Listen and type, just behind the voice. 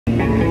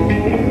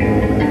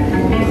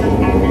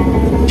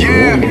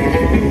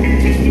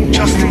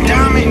Justin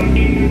Diamond,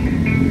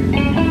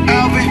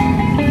 Alvin,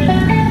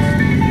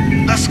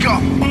 let's go.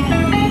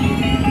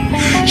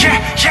 Yeah.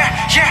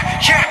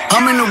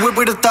 I'm in the whip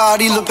with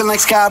authority, looking like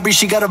Skybri,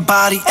 she got a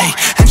body, ayy.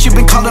 And she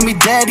been calling me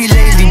daddy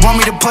lately, want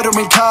me to put her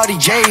in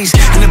Cartiers.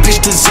 And the bitch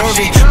deserve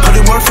it, put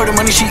in work for the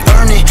money, she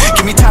earn it.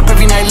 Give me top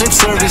every night, lip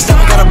service, now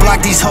I gotta block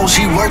these hoes,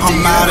 she worth it.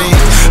 I'm out in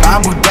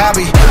Abu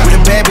Dhabi, with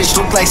a bad bitch,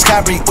 look like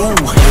Skybri, ooh.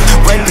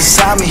 Right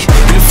beside me,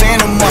 in the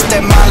phantom off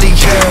that Molly,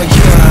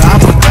 yeah.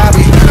 Abu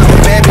Dhabi, with a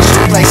bad bitch,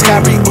 look like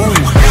Skybri, ooh.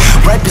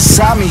 Right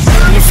beside me,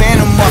 in the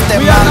phantom off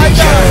that Molly,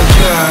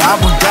 yeah.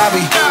 Abu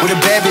Dhabi, with a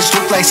bad bitch,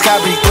 look like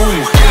Skybri, ooh.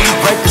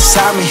 Right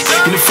beside me,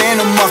 in the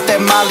phantom off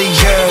that Molly,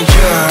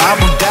 yeah.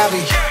 Abu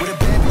Dhabi, with a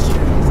bad bitch.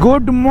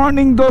 Good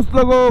morning दोस्त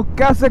लोगों,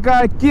 कैसे का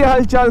क्या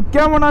हालचाल,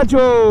 केमन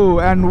आछो?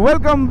 And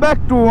welcome back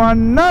to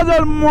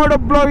another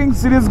motovlogging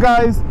series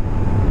guys.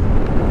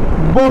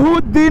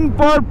 बहुत दिन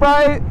पर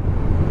प्राय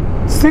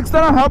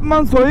 6.5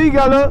 months हो ही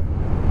गेलो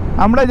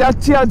আমরা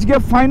যাচ্ছি আজকে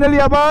ফাইনালি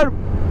আবার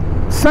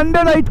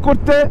সানডে রাইড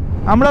করতে।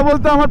 আমরা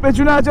বলতে আমার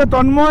পেছনে আছে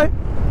তন্ময়,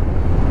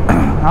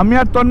 আমি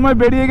আর তন্ময়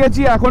বেরিয়ে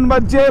গেছি। এখন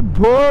বাজছে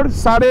ভোর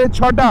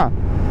 6:30।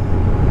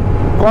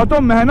 কত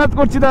মেহনত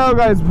করছি দেখো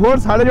গাইস, ভোর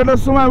 6:30টার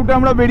সময় উঠে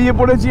আমরা বেরিয়ে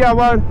পড়েছি।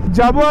 আবার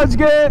যাব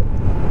আজকে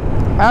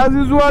অ্যাজ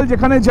ইউজুয়াল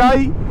যেখানে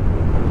যাই,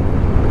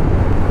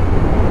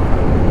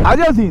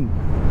 আজাদিন।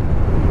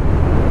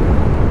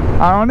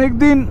 আর অনেক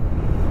দিন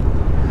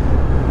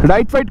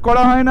রাইড ফাইট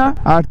করা হয় না,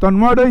 আর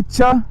তন্ময়েরও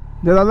ইচ্ছা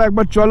যে দাদা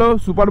একবার চলো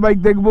সুপার বাইক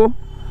দেখবো।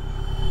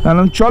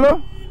 বললাম চলো,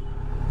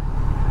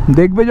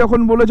 দেখবে যখন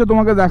বলেছো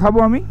তোমাকে দেখাবো।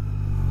 আমি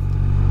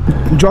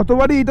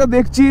যতবারই এটা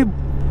দেখছি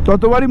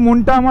ততবারই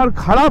মনটা আমার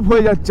খারাপ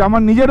হয়ে যাচ্ছে,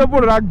 আমার নিজের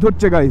ওপর রাগ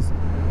ধরছে গাইস।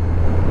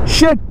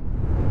 শিট,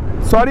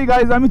 সরি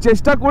গাইস, আমি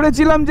চেষ্টা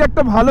করেছিলাম যে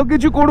একটা ভালো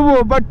কিছু করব,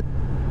 বাট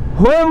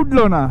হয়ে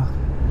উঠলো না।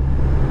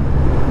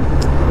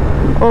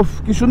 ওফ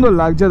কি সুন্দর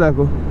লাগছে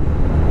দেখো।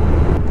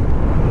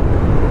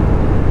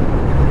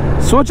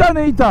 सोचा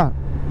नहीं था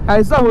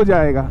ऐसा हो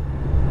जाएगा,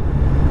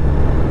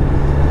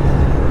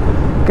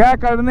 क्या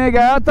करने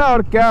गया था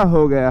और क्या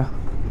हो गया।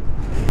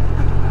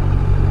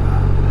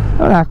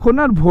 আর এখন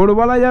আর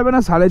ভোরবেলা যাবে না,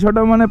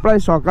 6:30 মানে প্রায়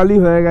সকালই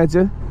হয়ে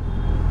গেছে।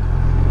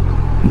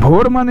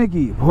 ভোর মানে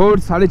কি, ভোর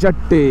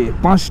 4:30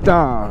 5টা।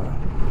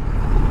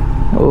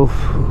 ওফ,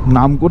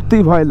 নাম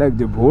করতেই ভয়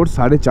লাগছে, ভোর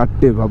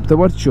 4:30, ভাবতে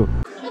পারছো?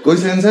 कोई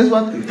सेंस है इस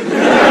बात की?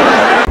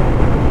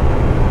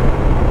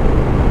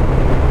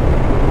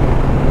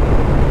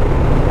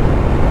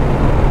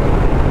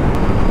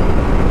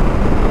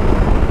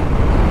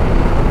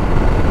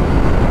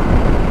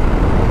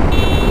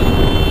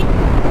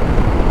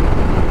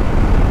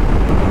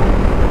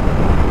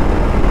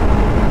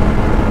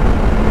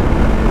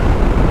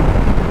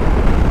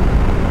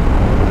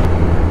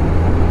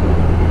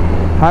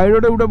 হাই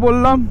রোডে উঠে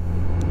পড়লাম।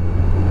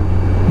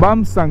 বাম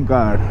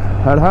শঙ্কর,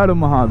 হর হর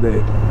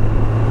মহাদেব।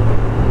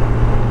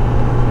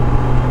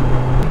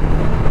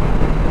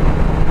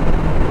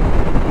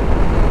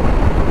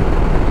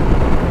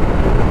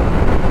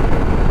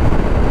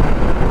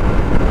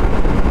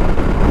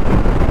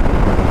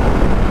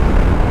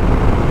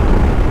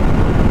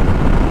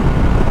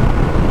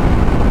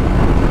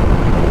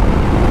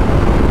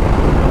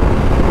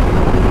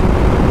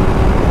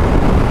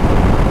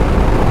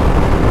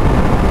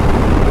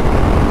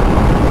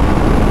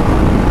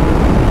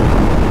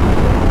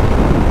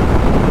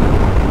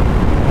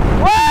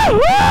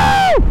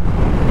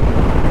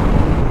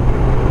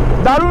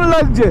 দারুণ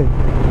লাগছে,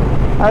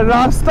 আর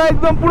রাস্তা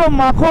একদম পুরো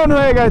মাখন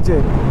হয়ে গেছে।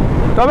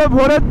 তবে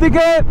ভোরের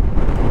দিকে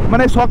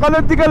মানে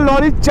সকালের দিকে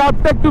লরির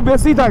চাপটা একটু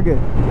বেশি থাকে।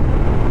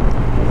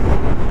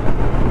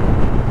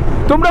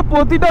 তোমরা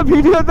প্রতিটা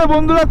ভিডিওতে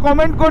বন্ধুরা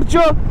কমেন্ট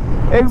করছো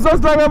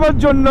এক্সস্ট লাগাবার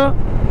জন্য।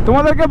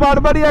 তোমাদেরকে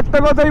বারবারই একটা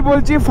কথাই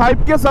বলছি,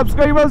 5K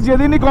সাবস্ক্রাইবার্স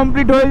যেদিনই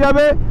কমপ্লিট হয়ে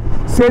যাবে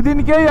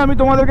সেদিনকেই আমি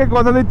তোমাদেরকে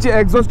কথা দিচ্ছি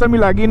এক্সস্ট আমি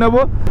লাগিয়ে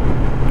নেবো।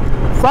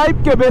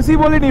 5K, বেশি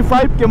বলিনি,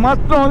 5K,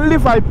 মাত্র অনলি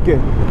 5K।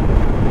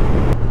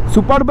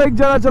 সুপার বাইক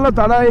যারা চালা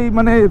তারা এই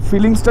মানে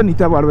ফিলিংসটা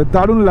নিতে পারবে,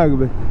 দারুণ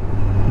লাগবে।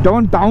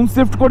 যখন টাউন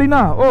শিফট করি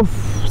না, ওফ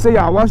সেই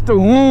আওয়াজটা,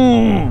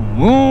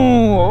 ও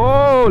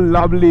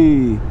লাভলি।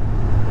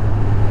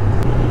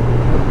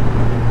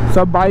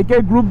 সব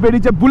বাইকের গ্রুপ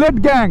বেরিয়েছে, বুলেট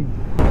গ্যাং।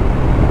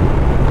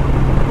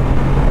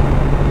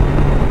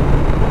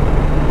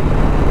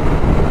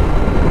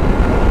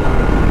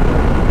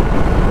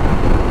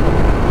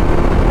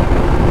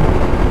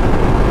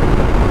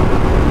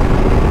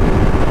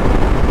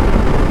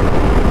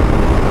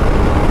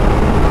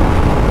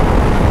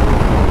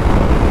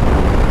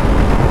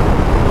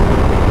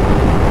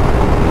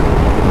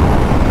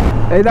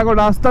 এই দেখো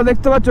রাস্তা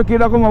দেখতে পাচ্ছ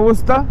কিরকম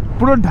অবস্থা,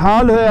 পুরো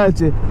ঢাল হয়ে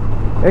আছে।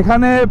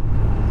 এখানে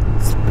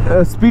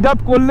স্পিড আপ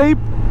করলেই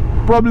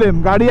প্রবলেম,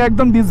 গাড়ি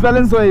একদম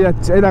ডিসব্যালেন্স হয়ে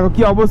যাচ্ছে। এই দেখো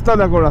কি অবস্থা,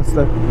 দেখো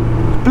রাস্তা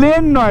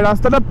প্লেন নয়,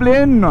 রাস্তাটা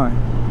প্লেন নয়।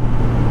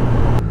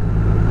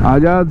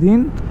 আজাদ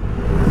হিন্দ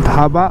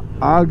ধাবা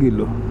আ গেল।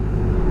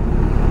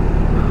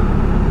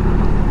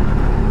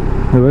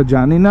 এবার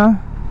জানি না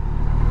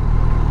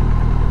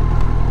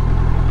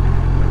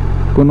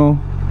কোনো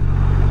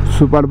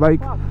সুপার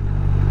বাইক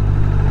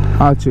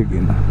আছে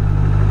কিনা।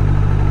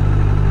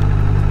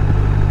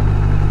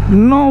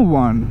 No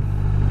one.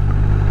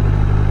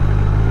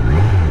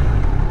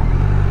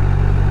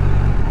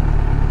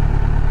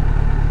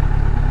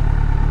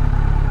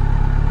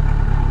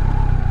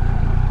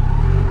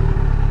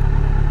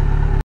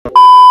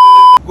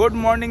 গুড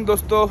মর্নিং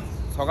দোস্ত,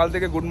 সকাল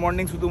থেকে গুড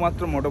মর্নিং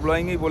শুধুমাত্র মোটো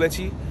ব্লগিংই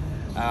বলেছি,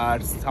 আর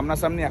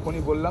সামনাসামনি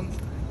এখনই বললাম।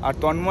 আর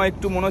তন্ময়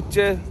একটু মনে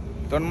হচ্ছে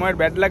তন্ময়ের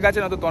ব্যাড লাগ আছে,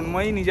 না তো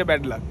তন্ময়ই নিজে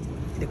ব্যাড লাগ।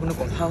 এটা কোনো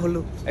কথা হলো?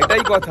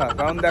 এটাই কথা,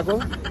 কারণ দেখো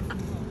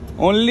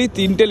অনলি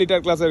 3টে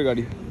লিটার ক্লাসের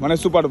গাড়ি, মানে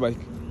সুপার বাইক,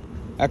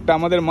 একটা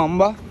আমাদের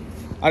মাম্বা,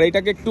 আর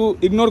এটাকে একটু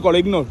ইগনোর করো,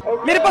 ইগনোর।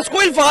 मेरे पास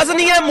कोई अल्फाज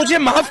नहीं है, मुझे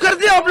माफ कर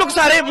दे आप लोग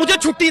सारे, मुझे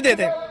छुट्टी दे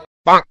दे।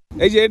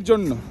 এই যে এর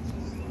জন্য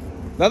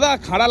দাদা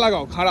খাড়া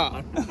লাগাও, খাড়া।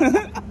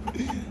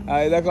 আর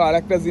দেখো আর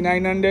একটা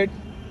Z900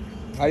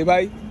 ভাই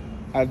ভাই,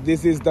 আর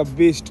this is the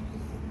beast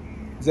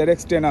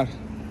ZX10R,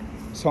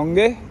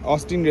 সঙ্গে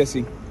অস্টিন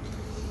রেসিং।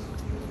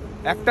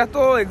 একটা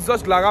তো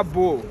এক্সস্ট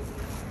লাগাবো,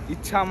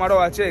 ইচ্ছা আমারও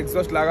আছে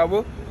এক্সস্ট লাগাবো।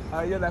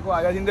 আর এই যে দেখো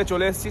আজাদিনতে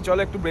চলে এসেছি, চলো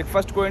একটু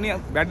ব্রেকফাস্ট করে নিই।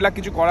 ব্যাড লাক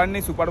কিছু করার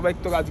নেই, সুপার বাইক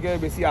তো আজকে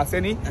বেশি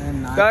আসেনি,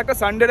 তার একটা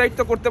সানডে রাইড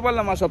তো করতে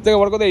পারলাম। আর সব থেকে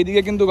বড় কথা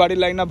এইদিকে কিন্তু গাড়ির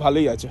লাইন আপ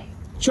ভালোই আছে,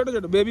 ছোট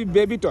ছোট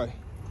baby toy,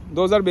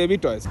 those are baby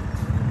টয়স।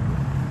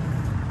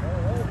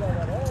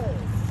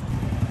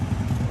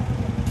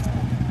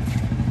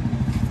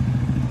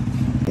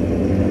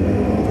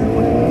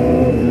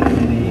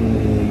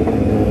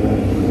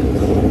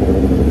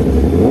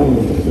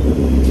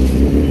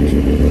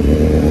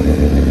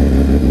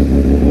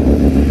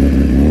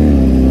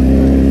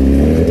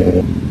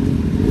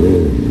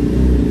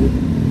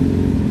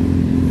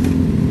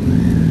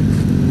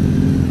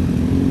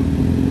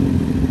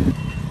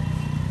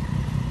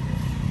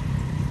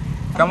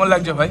 কেমন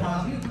লাগছে ভাই?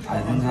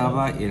 আইদিন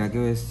ধাবা এর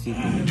আগেও এসেছি।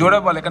 জোরে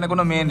বল, এখানে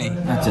কোনো মেয়ে নেই।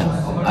 আচ্ছা,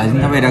 আইদিন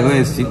ধাবা এর আগেও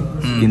এসেছি,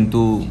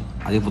 কিন্তু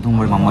আজকে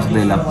প্রথমবার মাম্মার সাথে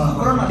এলাম।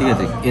 ঠিক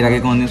আছে, এর আগে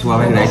কোনোদিন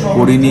সুপারবাইক রাইড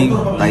করিনি,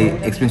 তাই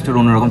এক্সপিরিয়েন্সটা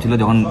অন্যরকম ছিল।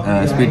 যখন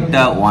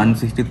স্পিডটা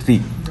 163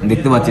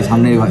 দেখতে পাচ্ছি,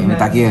 সামনে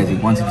তাকিয়ে আছি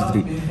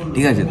 163,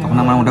 ঠিক আছে, তখন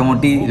আমার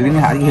মোটামুটি, যদি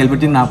আমি আজকে হেলমেট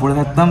যদি না পরে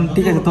থাকতাম,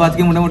 ঠিক আছে, তো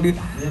আজকে মোটামুটি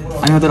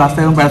আমি হয়তো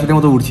রাস্তায় এখন প্যারাশুটের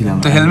মতো উঠছিলাম।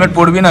 তো হেলমেট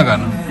পরবি না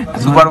কেন?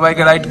 সুপার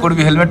বাইকে রাইড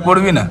করবি, হেলমেট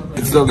পরবি না?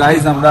 তো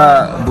গাইজ আমরা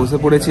বসে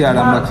পড়েছি, আর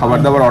আমরা খাবার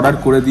দাবার অর্ডার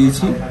করে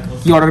দিয়েছি।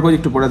 কি অর্ডার করি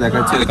একটু পরে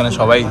দেখাচ্ছি। এখানে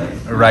সবাই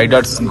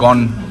রাইডার্স গন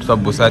সব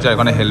বসে আছে,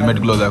 এখানে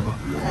হেলমেটগুলো দেখো,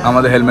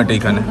 আমাদের হেলমেট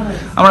এইখানে।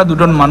 আমরা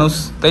দুজন মানুষ,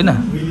 তাই না,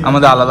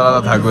 আমাদের আলাদা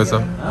আলাদা থাকবে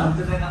সব।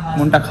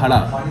 মনটা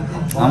খারাপ,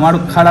 আমার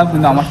খারাপ,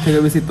 কিন্তু আমার থেকে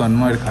বেশি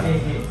তন্ময়ের খারাপ,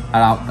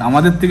 আর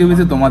আমাদের থেকে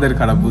বেশি তোমাদের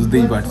খারাপ,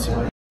 বুঝতেই পারছি।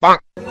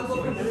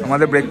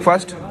 আমাদের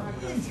breakfast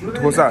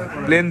dosa,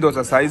 plane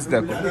dosa, size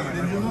দেখো।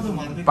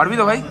 পারবি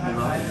তো ভাই?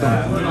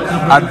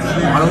 আর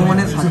আরো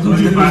মানে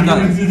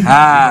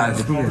হ্যাঁ,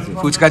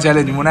 ফুচকা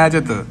চ্যালেঞ্জ মনে আছে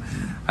তো?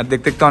 আর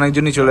দেখতে দেখতে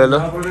অনেকজনই চলে এলো,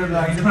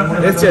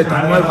 এসছে,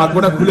 তোমার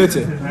ভাগ্যটা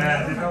খুলেছে।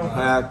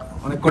 হ্যাঁ,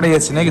 অনেক করে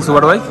এসছে নাকি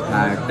সুপার বাইক?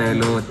 হ্যাঁ, একটা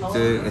এলো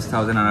হচ্ছে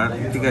S1000R,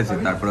 ঠিক আছে,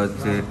 তারপর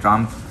হচ্ছে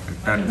ট্রাম্প,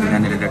 একটা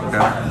Z900, একটা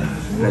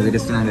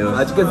Z900।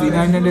 আজকে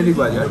Z900-এরই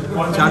বাজার,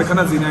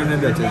 4খানা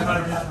Z900 আছে।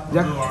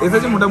 যাক,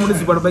 এসেছে মোটামুটি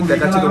সুপার বাইক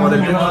দেখাচ্ছে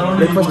তোমাদেরকে।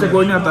 ব্রেকফাস্টে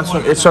করিনি, আর তার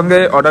সঙ্গে এর সঙ্গে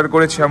অর্ডার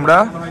করেছি আমরা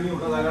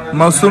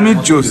মৌসুমি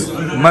জুস।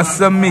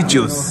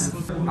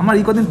 আমার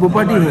এই কদিন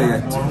পোপাটি হয়ে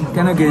যাচ্ছে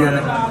কেন কে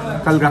জানে।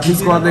 কাল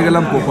গ্রাফিক্স করাতে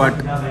গেলাম পোপাট,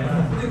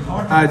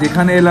 আর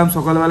যেখানে এলাম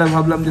সকালবেলা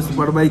ভাবলাম যে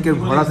সুপার বাইকের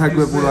ভরা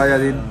থাকবে পুরো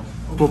আজাদিন,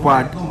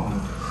 পোপাট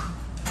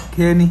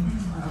খেয়ে নি,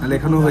 তাহলে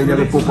এখানেও হয়ে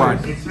যাবে পোপাট।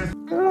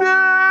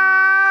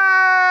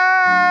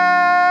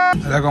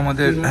 দেখো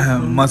আমাদের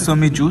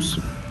মৌসুমি জুস।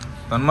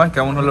 তন্ময়,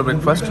 কেমন হলো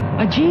ব্রেকফাস্ট?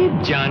 अजीब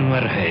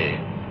जानवर है,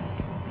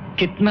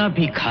 कितना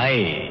भी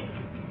खाए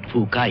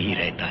फूका ही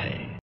रहता है।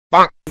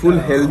 ফুল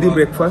healthy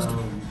breakfast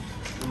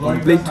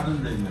complete,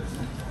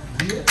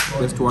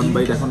 just one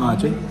byte এখনো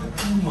আছে।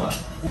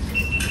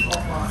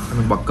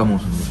 পাক্কা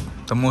মৌসুমি,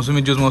 তো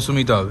মৌসুমি জুস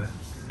মৌসুমি তো হবে।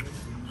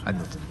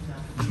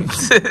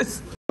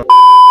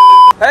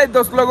 এই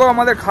দোস্ত লোগো,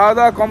 আমাদের খাওয়া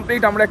দাওয়া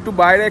কমপ্লিট। আমরা একটু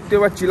বাইরে একটু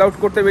এবার চিল আউট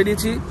করতে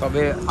বেরিয়েছি,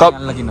 তবে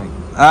আনলাকি নয়।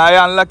 হ্যাঁ,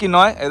 আনলাকি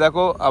নয়। এ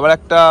দেখো আবার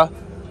একটা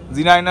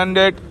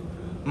Z900,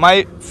 my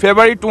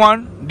favourite one,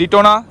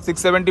 ডিটোনা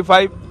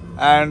 675,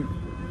 and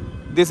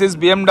this is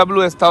BMW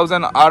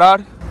S1000RR।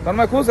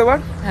 Tanmoy খুশ এবার?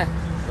 হ্যাঁ,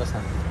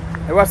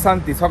 এবার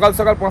শান্তি। সকাল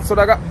সকাল 500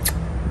 টাকা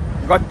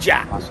গচ্চা।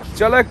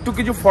 চলো একটু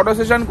কিছু ফটো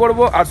সেশন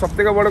করবো, আর সব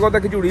থেকে বড় কথা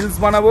কিছু রিলস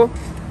বানাবো।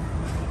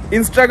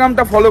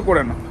 ইনস্টাগ্রামটা ফলো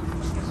করে নাও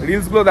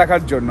রিলসগুলো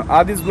দেখার জন্য,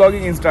 আদিস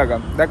ব্লগিং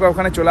ইনস্টাগ্রাম। দেখো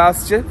ওখানে চলে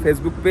আসছে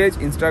ফেসবুক পেজ,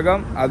 ইনস্টাগ্রাম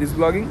আদিস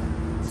ব্লগিং,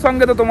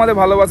 সঙ্গে তো তোমাদের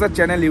ভালোবাসার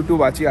চ্যানেল ইউটিউব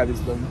আছে আদিস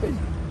ব্লগিং পেজ।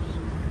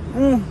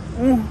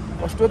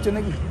 কষ্ট হচ্ছে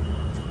নাকি?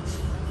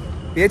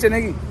 পেয়েছে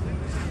নাকি?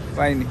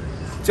 পাইনি,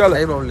 চলো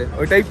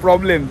ওইটাই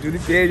প্রবলেম, যদি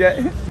পেয়ে যায়।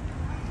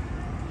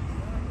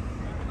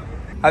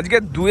 আজকে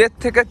 2-এর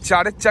থেকে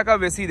 4-এর চাকা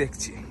বেশি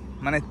দেখছি,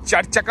 মানে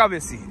 4 চাকা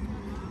বেশি।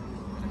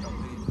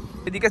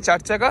 এদিকে 4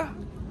 চাকা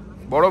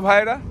বড়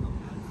ভাইয়েরা,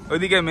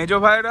 ওইদিকে মেজো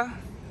ভাইয়েরা,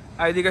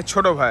 আর এদিকে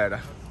ছোট ভাইয়েরা,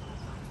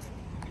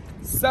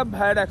 সব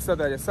ভাইয়েরা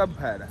একসাথে আছে, সব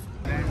ভাইয়েরা।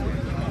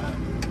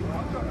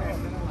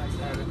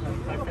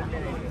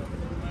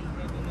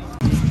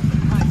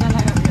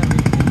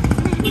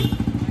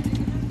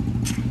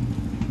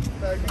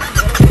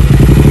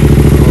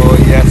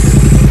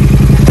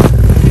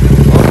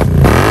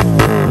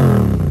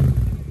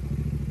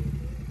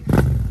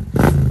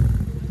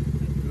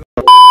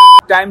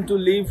 টাইম টু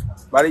লিভ,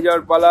 বাড়ি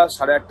যাওয়ার পালা।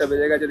 8:30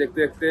 বেজে গেছে দেখতে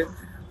দেখতে।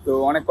 তো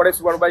অনেক পরে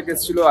সুপার বাইক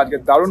এসেছিল, আজকে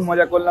দারুণ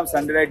মজা করলাম।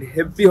 সানডে রাইড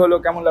হেভি হলো।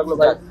 কেমন লাগলো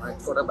ভাই?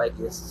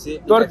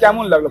 তোর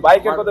কেমন লাগলো?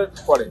 বাইকের কথা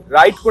পরে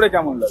রাইড করে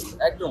কেমন লাগলো?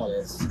 একদম মজা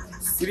এসেছে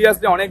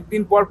সিরিয়াসলি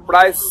অনেকদিন পর,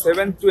 প্রায়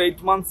 7 to 8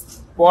 মান্থস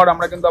পর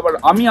আমরা কিন্তু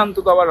আমি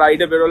অন্তত আবার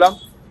রাইডে বেরোলাম।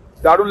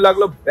 দারুণ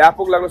লাগলো,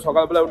 ব্যাপক লাগলো।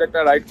 সকালবেলা উঠে একটা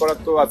রাইড করার,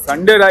 তো আর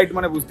সানডে রাইড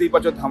মানে বুঝতেই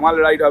পারছো ধামাল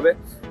রাইড হবে।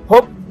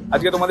 হোপ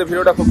আজকে তোমাদের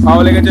ভিডিওটা খুব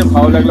ভালো লেগেছে।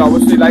 ভালো লাগলে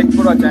অবশ্যই লাইক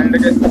করো আর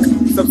চ্যানেলটাকে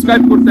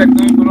সাবস্ক্রাইব করতে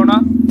একদমই ভুলো না।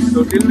 তো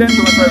টিল দেন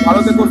তোমরা সবাই ভালো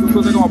থেকো, সুস্থ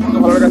থেকো, আপনাকে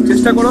ভালো রাখার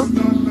চেষ্টা করো।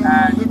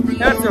 And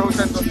here's your host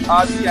and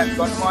Nachi and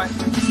Tanmoy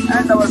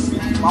and our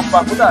Mamba.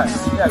 কোথায়?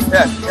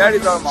 Here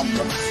is our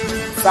Mamba.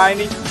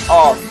 Signing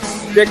off.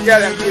 Take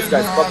care and peace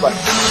guys. Bye bye.